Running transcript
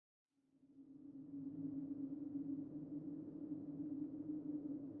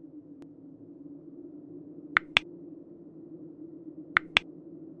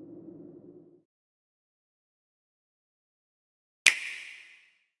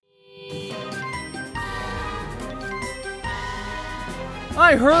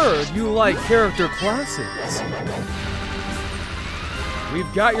I heard you like character classes.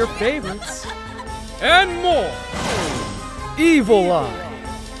 We've got your favorites. And more! Evil Eye.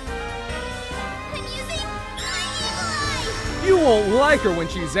 I'm using my evil eye! You won't like her when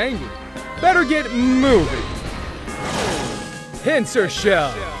she's angry. Better get moving. Pincer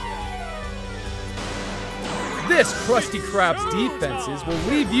Shell. This Krusty Krab's defenses will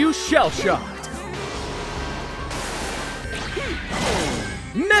leave you shell-shocked.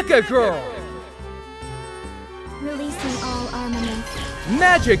 Mecha Girl. Releasing all armaments.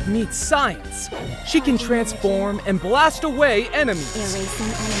 Magic meets science. She can transform and blast away enemies.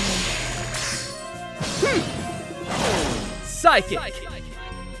 Erasing enemy. Psychic.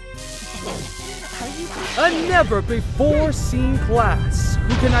 A never-before-seen class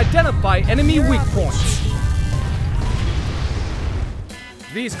who can identify enemy weak points.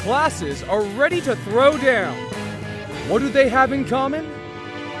 These classes are ready to throw down. What do they have in common?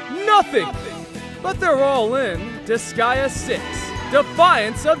 Nothing! But they're all in Disgaea 6,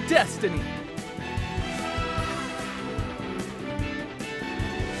 Defiance of Destiny.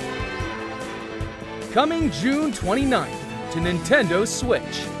 Coming June 29th to Nintendo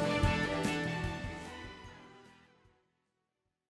Switch.